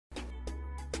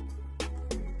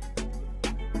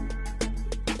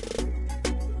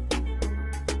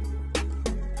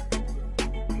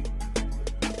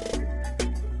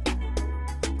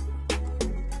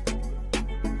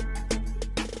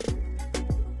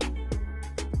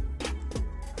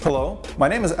Hello, my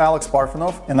name is Alex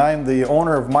Parfenov and I am the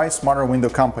owner of My Smarter Window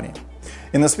Company.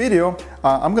 In this video,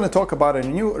 I'm going to talk about a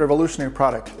new revolutionary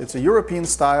product. It's a European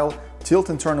style tilt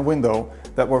and turn window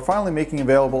that we're finally making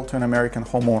available to an American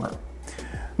homeowner.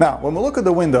 Now, when we look at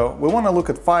the window, we want to look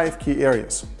at 5 key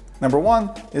areas. Number 1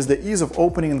 is the ease of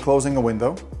opening and closing a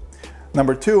window.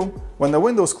 Number 2, when the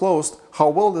window is closed, how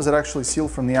well does it actually seal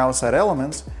from the outside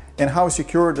elements and how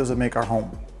secure does it make our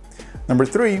home? Number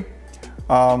 3,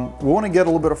 we want to get a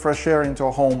little bit of fresh air into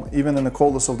our home even in the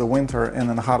coldest of the winter and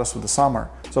in the hottest of the summer.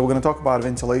 So we're going to talk about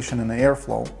ventilation and the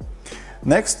airflow.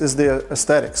 Next is the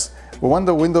aesthetics. We want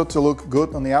the window to look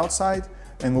good on the outside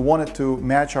and we want it to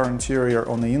match our interior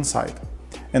on the inside.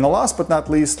 And the last but not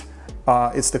least,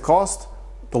 it's the cost,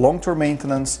 the long-term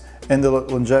maintenance, and the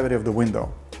longevity of the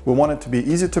window. We want it to be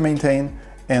easy to maintain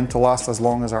and to last as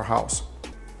long as our house.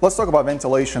 Let's talk about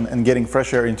ventilation and getting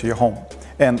fresh air into your home.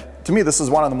 And to me, this is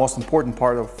one of the most important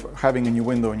part of having a new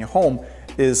window in your home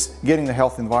is getting the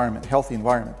healthy environment.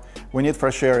 We need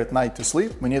fresh air at night to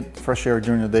sleep. We need fresh air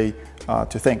during the day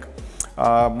to think.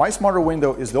 My Smarter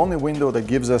Window is the only window that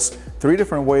gives us 3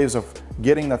 different ways of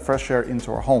getting that fresh air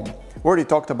into our home. We already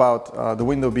talked about the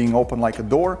window being open like a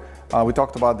door. We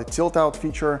talked about the tilt out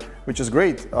feature, which is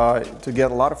great to get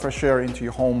a lot of fresh air into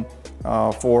your home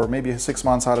for maybe 6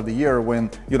 months out of the year when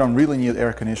you don't really need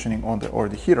air conditioning or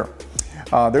the heater.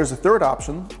 There's a third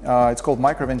option. It's called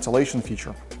microventilation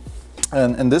feature.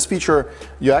 And this feature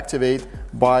you activate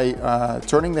by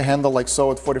turning the handle like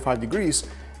so at 45 degrees.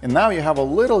 And now you have a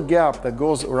little gap that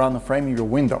goes around the frame of your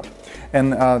window.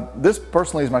 And this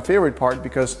personally is my favorite part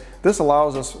because this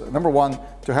allows us, number 1,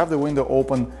 to have the window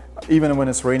open even when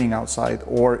it's raining outside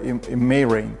or it may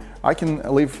rain. I can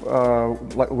leave a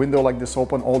window like this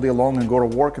open all day long and go to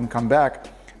work and come back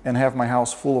and have my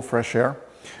house full of fresh air.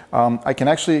 I can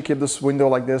actually keep this window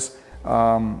like this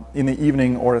in the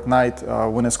evening or at night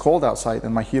when it's cold outside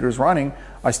and my heater is running.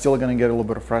 I still gonna get a little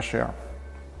bit of fresh air.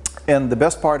 And the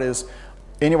best part is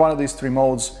any one of these 3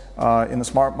 modes in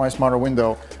the My Smarter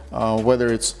Window,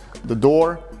 whether it's the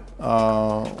door,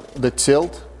 the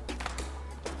tilt,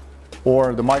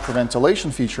 or the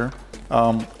microventilation feature,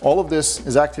 all of this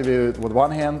is activated with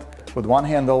one hand, with one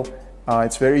handle.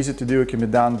 It's very easy to do. It can be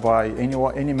done by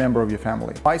any member of your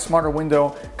family. My Smarter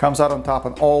Window comes out on top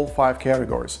in all 5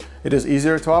 categories. It is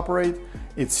easier to operate,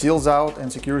 it seals out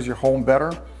and secures your home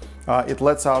better, it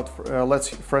lets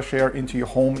fresh air into your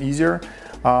home easier.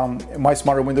 My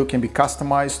Smarter Window can be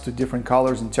customized to different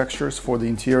colors and textures for the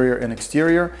interior and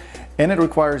exterior, and it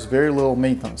requires very little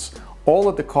maintenance, all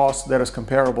at the cost that is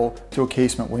comparable to a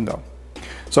casement window.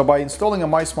 So by installing a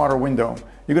My Smarter Window,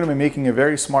 you're going to be making a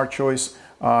very smart choice,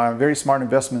 very smart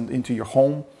investment into your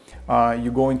home.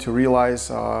 You're going to realize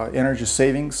energy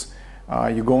savings.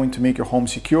 You're going to make your home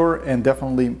secure and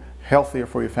definitely healthier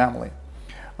for your family.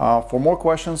 For more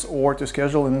questions or to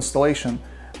schedule an installation,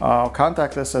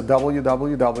 contact us at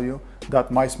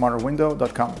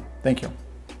www.mysmarterwindow.com. Thank you.